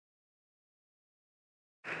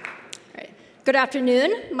Good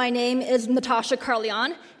afternoon. My name is Natasha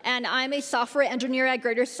Carlyon, and I'm a software engineer at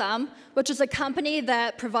Greater Sum, which is a company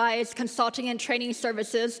that provides consulting and training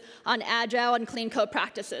services on agile and clean code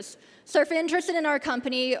practices. So if you're interested in our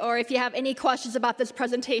company, or if you have any questions about this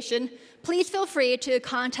presentation, please feel free to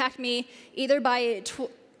contact me either by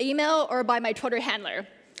email or by my Twitter handler.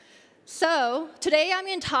 So today I'm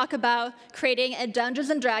going to talk about creating a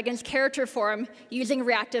Dungeons & Dragons character form using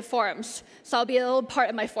reactive forms. So I'll be a little part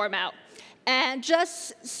of my form out. And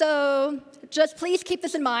just please keep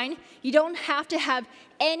this in mind. You don't have to have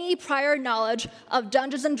any prior knowledge of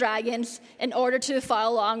Dungeons & Dragons in order to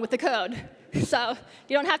follow along with the code. So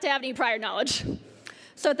you don't have to have any prior knowledge.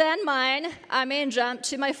 So then I'm going to jump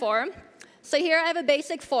to my form. So here I have a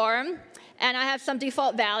basic form, and I have some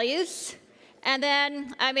default values. And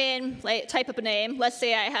then type up a name. Let's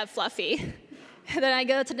say I have Fluffy. And then I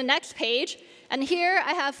go to the next page, and here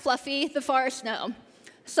I have Fluffy the Forest Gnome.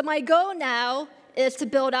 So my goal now is to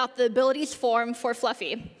build out the abilities form for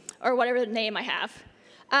Fluffy, or whatever name I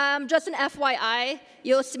have. Just an FYI,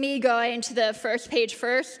 you'll see me going to the first page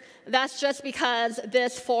first. That's just because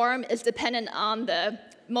this form is dependent on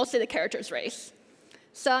mostly the character's race.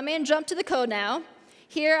 So I'm going to jump to the code now.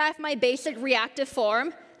 Here I have my basic reactive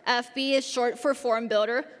form. FB is short for form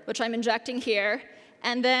builder, which I'm injecting here.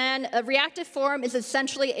 And then a reactive form is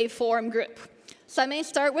essentially a form group. So I'm going to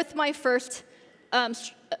start with my first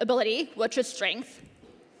ability, which is strength.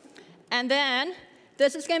 And then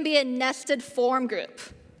this is going to be a nested form group.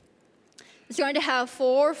 It's going to have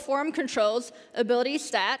 4 form controls, ability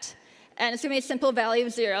stat, and it's going to be a simple value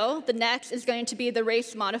of 0. The next is going to be the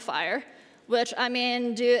race modifier, which I'm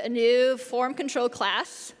going to do a new form control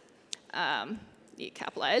class.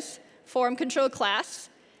 Capitalize, form control class.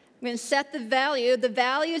 I'm going to set the value. The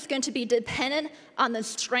value is going to be dependent on the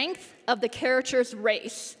strength of the character's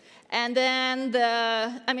race. And then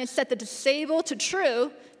I'm going to set the disable to true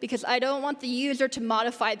because I don't want the user to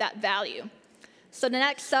modify that value. So the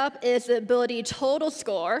next up is the ability total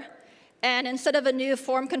score. And instead of a new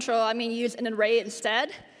form control, I'm going to use an array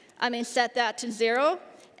instead. I'm going to set that to 0.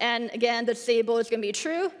 And again, the disable is going to be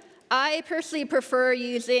true. I personally prefer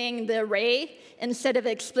using the array instead of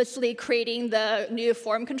explicitly creating the new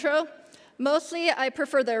form control. Mostly, I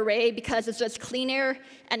prefer the array because it's just cleaner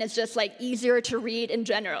and it's just easier to read in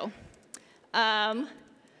general.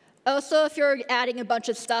 Also, if you're adding a bunch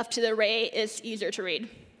of stuff to the array, it's easier to read.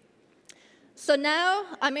 So now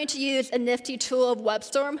I'm going to use a nifty tool of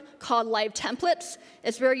WebStorm called live templates.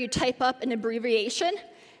 It's where you type up an abbreviation.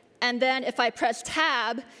 And then if I press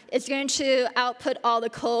tab, it's going to output all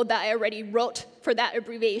the code that I already wrote for that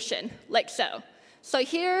abbreviation, like so. So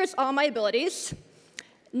here's all my abilities.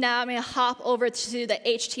 Now I'm going to hop over to the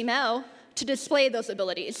HTML to display those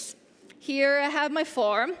abilities. Here I have my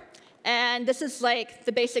form, and this is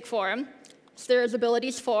the basic form. So there's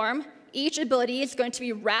abilities form. Each ability is going to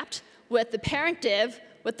be wrapped with the parent div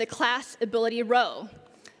with the class ability row.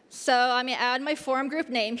 So I'm going to add my form group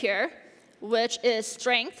name here, which is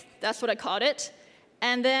strength. That's what I called it.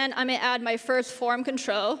 And then I'm going to add my first form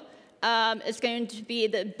control. It's going to be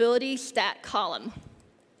the ability stat column.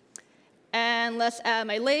 And let's add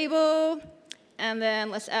my label. And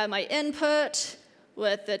then let's add my input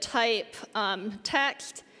with the type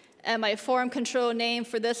text. And my form control name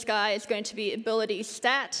for this guy is going to be ability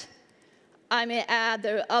stat. I'm going to add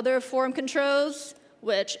the other form controls,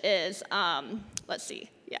 which is,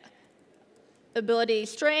 ability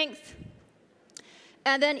strength.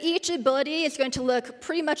 And then each ability is going to look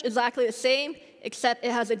pretty much exactly the same, except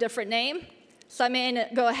it has a different name. So I'm going to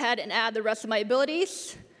go ahead and add the rest of my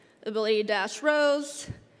abilities. Ability dash rows.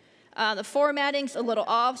 The formatting's a little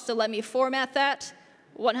off, so let me format that.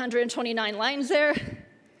 129 lines there.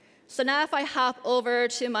 So now if I hop over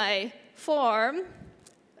to my form,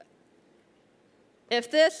 if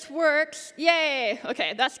this works, yay!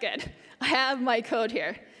 OK, that's good. I have my code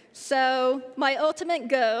here. So my ultimate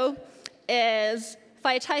goal is if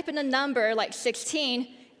I type in a number like 16,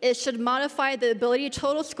 it should modify the ability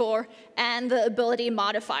total score and the ability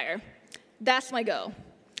modifier. That's my goal.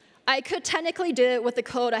 I could technically do it with the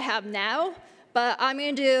code I have now, but I'm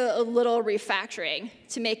going to do a little refactoring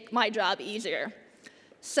to make my job easier.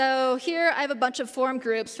 So here I have a bunch of form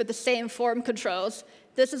groups with the same form controls.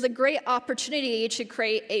 This is a great opportunity to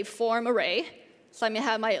create a form array. So I'm going to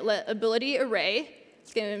have my ability array.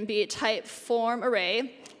 It's going to be type form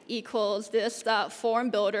array equals this form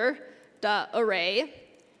builder array.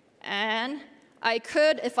 And I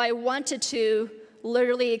could, if I wanted to,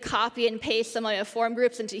 literally copy and paste some of my form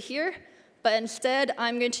groups into here. But instead,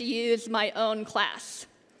 I'm going to use my own class.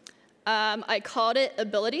 I called it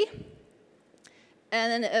ability.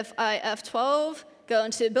 And then if I F12, go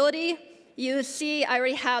into ability, you see I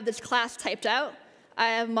already have this class typed out. I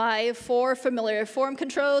have my 4 familiar form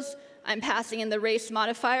controls. I'm passing in the race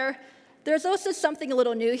modifier. There's also something a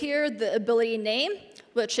little new here, the ability name,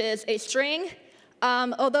 which is a string.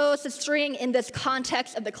 Although it's a string in this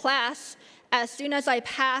context of the class, as soon as I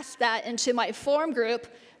pass that into my form group,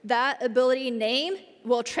 that ability name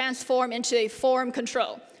will transform into a form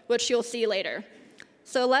control, which you'll see later.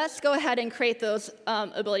 So let's go ahead and create those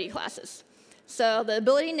ability classes. So the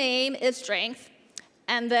ability name is strength,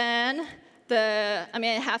 and then I'm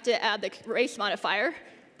going to have to add the race modifier,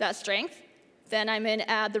 that's strength. Then I'm going to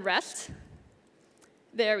add the rest.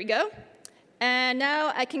 There we go. And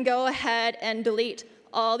now I can go ahead and delete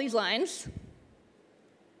all these lines.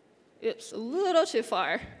 Oops, a little too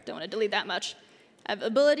far. Don't want to delete that much. I have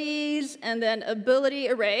abilities, and then ability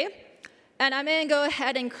array. And I'm going to go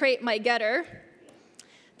ahead and create my getter.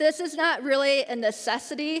 This is not really a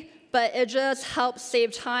necessity, but it just helps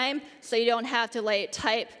save time so you don't have to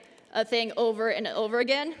type a thing over and over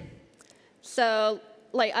again. So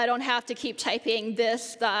I don't have to keep typing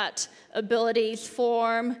this dot abilities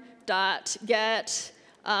form dot get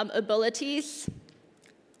abilities.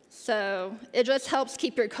 So it just helps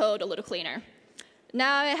keep your code a little cleaner.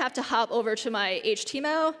 Now I have to hop over to my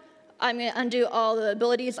HTML. I'm going to undo all the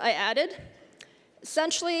abilities I added.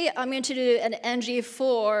 Essentially, I'm going to do an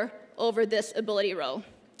ng-for over this ability row.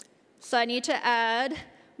 So I need to add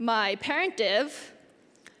my parent div,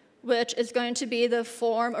 which is going to be the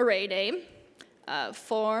form array name,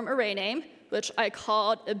 which I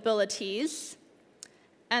called abilities.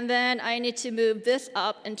 And then I need to move this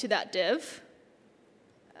up into that div.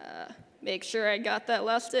 Make sure I got that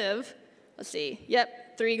last div. Let's see.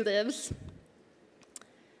 Yep, 3 divs.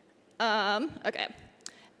 OK.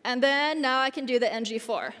 And then now I can do the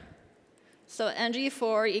ng-for. So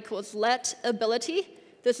ng-for equals let ability.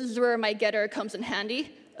 This is where my getter comes in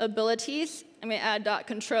handy. Abilities. I'm going to add dot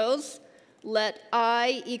controls. Let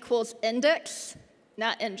I equals index,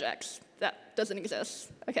 not index. That doesn't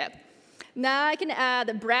exist. OK. Now I can add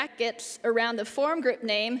the brackets around the form group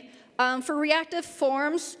name. For reactive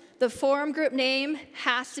forms, the form group name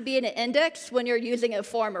has to be an index when you're using a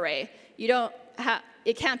form array.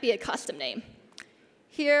 It can't be a custom name.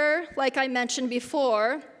 Here, like I mentioned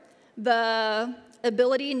before, the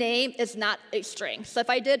ability name is not a string. So if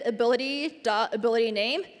I did ability.ability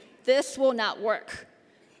name, this will not work.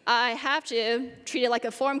 I have to treat it like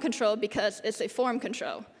a form control because it's a form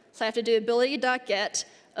control. So I have to do ability.get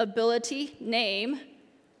ability name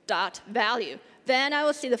dot value. Then I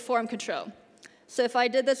will see the form control. So if I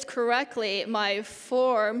did this correctly, my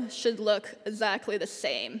form should look exactly the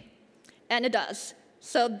same. And it does.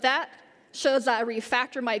 So that shows that I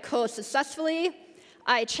refactored my code successfully.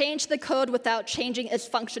 I changed the code without changing its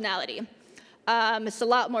functionality. It's a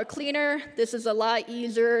lot more cleaner. This is a lot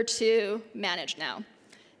easier to manage now.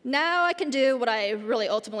 Now I can do what I really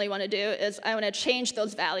ultimately want to do is I want to change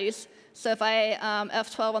those values. So if I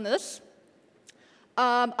F12 on this,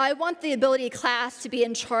 I want the ability class to be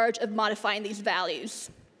in charge of modifying these values.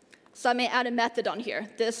 So I'm going to add a method on here,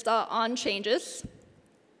 this.onChanges.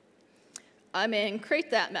 I'm going to create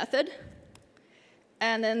that method.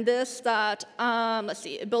 And then this dot,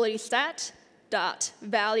 ability stat dot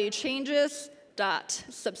value changes dot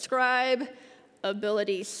subscribe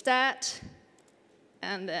ability stat.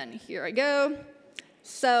 And then here I go.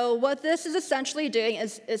 So what this is essentially doing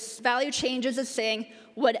is value changes is saying,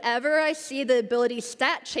 whatever I see the ability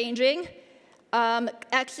stat changing,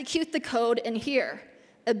 execute the code in here.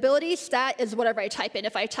 Ability stat is whatever I type in.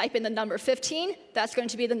 If I type in the number 15, that's going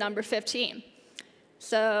to be the number 15.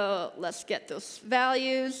 So let's get those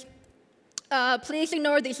values. Please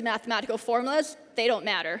ignore these mathematical formulas. They don't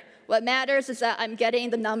matter. What matters is that I'm getting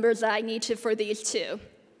the numbers that I need to for these two.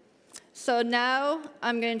 So now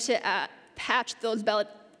I'm going to patch those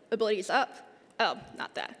abilities up. Oh,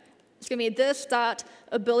 not that. It's going to be this dot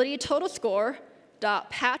ability total score dot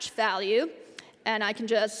patch value. And I can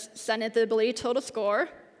just send it the ability total score.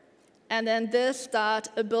 And then this dot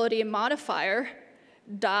ability modifier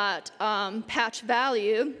dot patch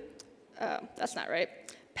value. Oh, that's not right.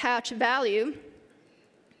 Patch value.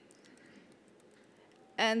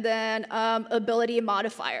 And then ability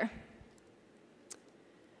modifier.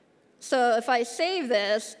 So if I save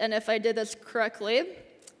this, and if I did this correctly,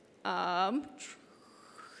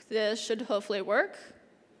 this should hopefully work.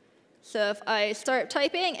 So if I start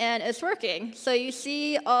typing, and it's working. So you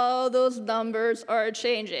see all those numbers are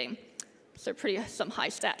changing. So some high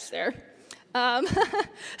stats there.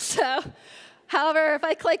 However, if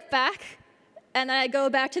I click back, and then I go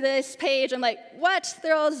back to this page, I'm like, what?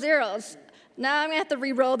 They're all zeros. Now I'm going to have to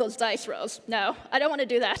re-roll those dice rolls. No, I don't want to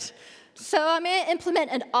do that. So I'm going to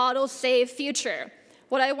implement an auto-save feature.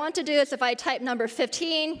 What I want to do is if I type number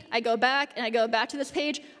 15, I go back, and I go back to this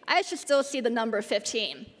page, I should still see the number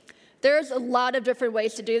 15. There's a lot of different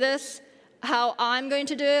ways to do this. How I'm going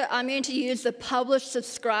to do it, I'm going to use the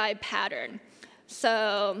publish-subscribe pattern.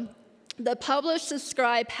 So the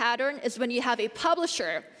publish-subscribe pattern is when you have a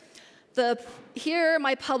publisher. Here,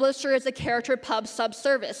 my publisher is a character pub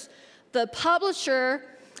subservice. The publisher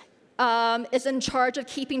is in charge of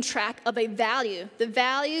keeping track of a value. The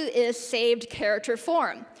value is saved character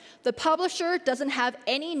form. The publisher doesn't have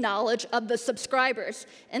any knowledge of the subscribers.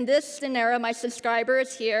 In this scenario, my subscriber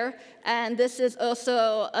is here, and this is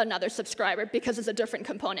also another subscriber because it's a different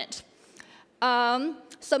component.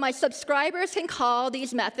 So my subscribers can call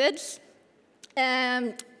these methods.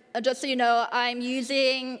 And just so you know, I'm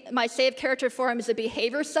using my saved character form as a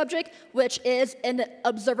behavior subject, which is an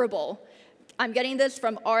observable. I'm getting this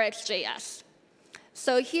from RxJS.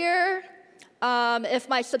 So here, if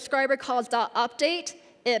my subscriber calls .update,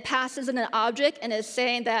 it passes in an object and is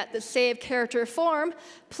saying that the saved character form,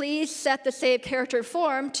 please set the saved character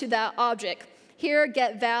form to that object. Here,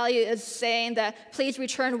 getValue is saying that please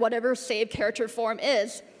return whatever saved character form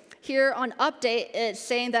is. Here on update, it's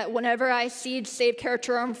saying that whenever I see saved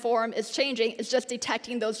character form is changing, it's just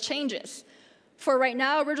detecting those changes. For right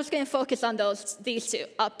now, we're just going to focus on these two,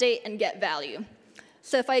 update and getValue.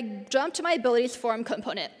 So if I jump to my abilities form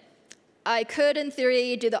component, I could, in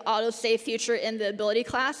theory, do the autosave feature in the ability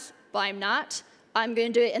class, but I'm not. I'm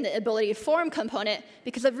going to do it in the ability form component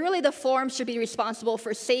because really the form should be responsible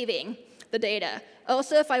for saving the data.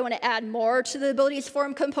 Also, if I want to add more to the abilities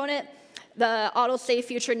form component, the autosave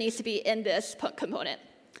feature needs to be in this component.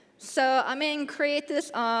 So I'm going to create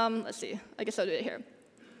this, let's see, I guess I'll do it here.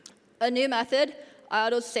 A new method,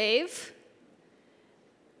 autosave,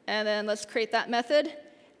 and then let's create that method.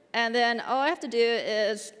 And then all I have to do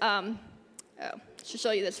is, I should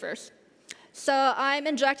show you this first. So I'm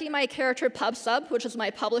injecting my character pub sub, which is my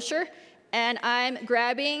publisher, and I'm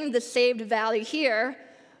grabbing the saved value here,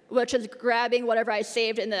 which is grabbing whatever I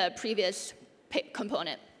saved in the previous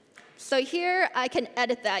component. So here I can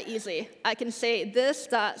edit that easily. I can say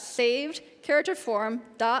this.saved character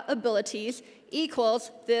form.abilities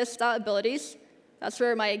equals this.abilities. That's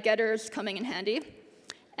where my getter is coming in handy.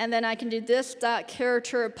 And then I can do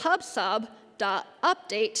this.character pub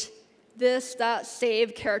sub.update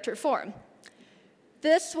this.save character form.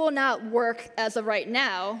 This will not work as of right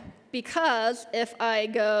now because if I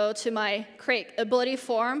go to my create ability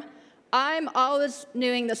form, I'm always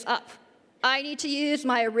newing this up. I need to use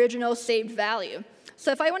my original saved value.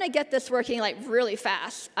 So if I want to get this working like really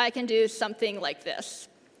fast, I can do something like this.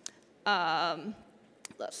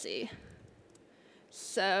 Let's see.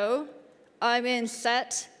 So I'm going to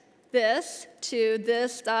set this to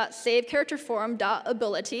this.save character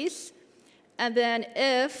form.abilities. And then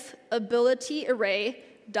if ability array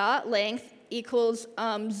dot length equals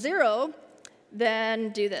 0, then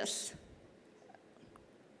do this.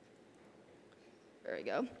 There we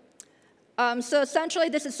go. So essentially,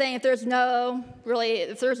 this is saying if there's no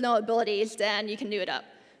abilities, then you can do it up.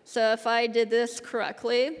 So if I did this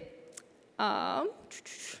correctly, and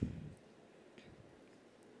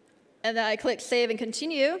then I click save and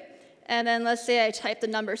continue, and then let's say I type the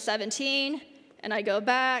number 17, and I go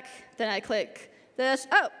back, then I click this.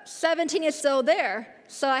 Oh, 17 is still there.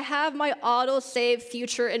 So I have my auto-save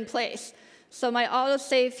feature in place. So my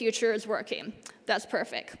auto-save feature is working. That's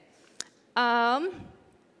perfect.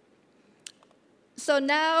 So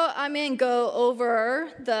now I'm going to go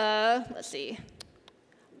over the, let's see,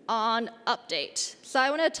 on update. So I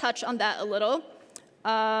want to touch on that a little.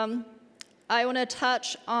 I want to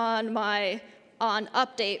touch on my on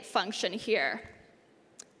update function here.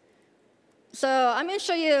 So I'm going to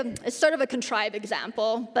show you, it's sort of a contrived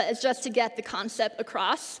example, but it's just to get the concept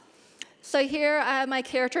across. So here I have my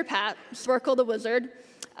character path, Sparkle the Wizard.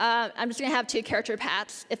 I'm just going to have two character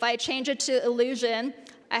paths. If I change it to illusion,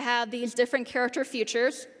 I have these different character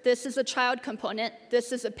features. This is a child component.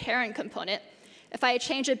 This is a parent component. If I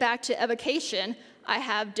change it back to evocation, I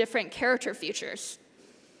have different character features.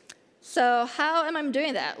 So how am I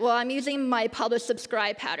doing that? Well, I'm using my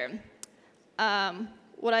publish-subscribe pattern.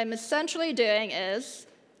 What I'm essentially doing is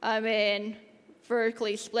I'm going to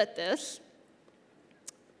vertically split this.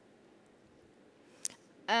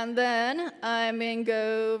 And then I'm going to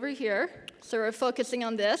go over here. So we're focusing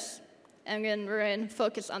on this. And we're going to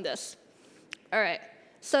focus on this. All right.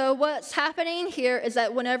 So what's happening here is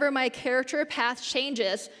that whenever my character path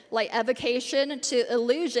changes, like evocation to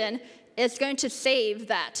illusion, it's going to save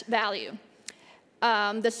that value.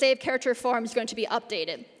 The saved character form is going to be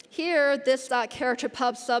updated. Here, this character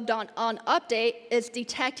pub sub on update is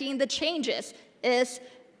detecting the changes.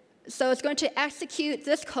 So it's going to execute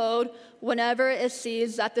this code whenever it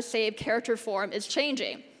sees that the saved character form is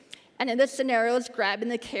changing. And in this scenario, it's grabbing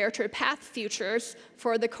the character path futures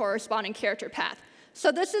for the corresponding character path.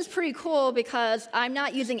 So this is pretty cool because I'm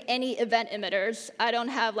not using any event emitters. I don't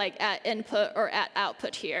have like at input or at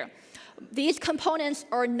output here. These components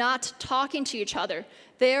are not talking to each other.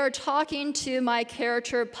 They are talking to my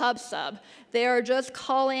character pub sub. They are just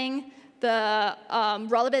calling the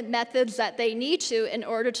relevant methods that they need to in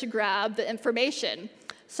order to grab the information.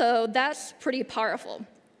 So that's pretty powerful.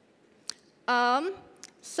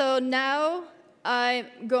 So now I'm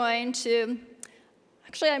going to,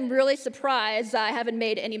 actually I'm really surprised that I haven't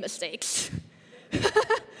made any mistakes.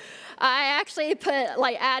 I actually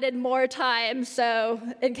added more time, so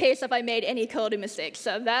in case if I made any coding mistakes.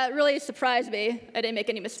 So that really surprised me. I didn't make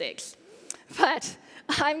any mistakes. But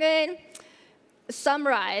I'm going to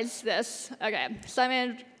summarize this. OK, so I'm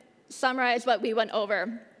going to summarize what we went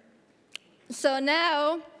over. So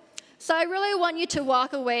I really want you to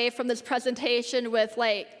walk away from this presentation with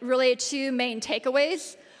really two main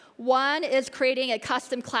takeaways. One is creating a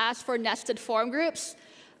custom class for nested form groups.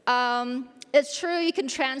 It's true you can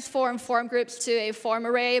transform form groups to a form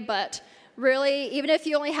array, but really, even if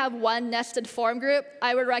you only have one nested form group,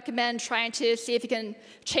 I would recommend trying to see if you can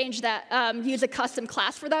change that, use a custom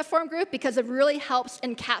class for that form group, because it really helps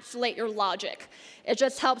encapsulate your logic. It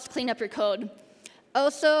just helps clean up your code.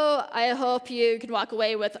 Also, I hope you can walk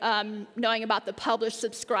away with knowing about the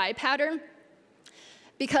publish-subscribe pattern,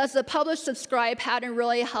 because the publish-subscribe pattern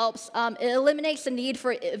really helps. It eliminates the need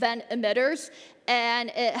for event emitters, and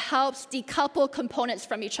it helps decouple components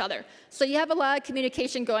from each other. So you have a lot of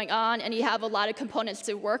communication going on, and you have a lot of components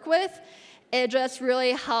to work with. It just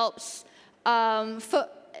really helps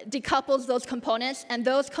decouples those components, and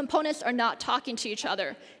those components are not talking to each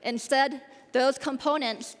other. Instead, those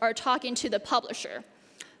components are talking to the publisher.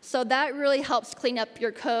 So that really helps clean up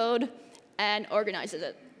your code and organizes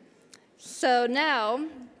it. So now,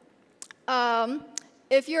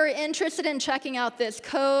 if you're interested in checking out this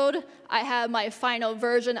code, I have my final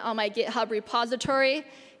version on my GitHub repository.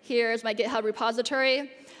 Here's my GitHub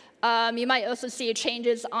repository. You might also see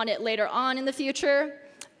changes on it later on in the future.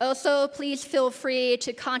 Also, please feel free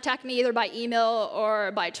to contact me either by email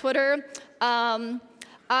or by Twitter.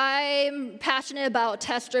 I'm passionate about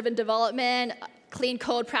test-driven development, clean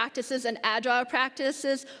code practices, and agile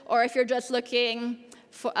practices, or if you're just looking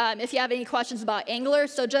for, if you have any questions about Angular,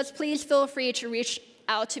 so just please feel free to reach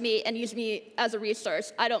out to me and use me as a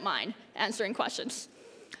resource. I don't mind answering questions.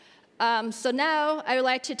 So now I would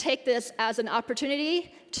like to take this as an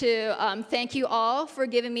opportunity to thank you all for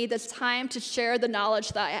giving me this time to share the knowledge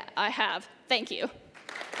that I have. Thank you.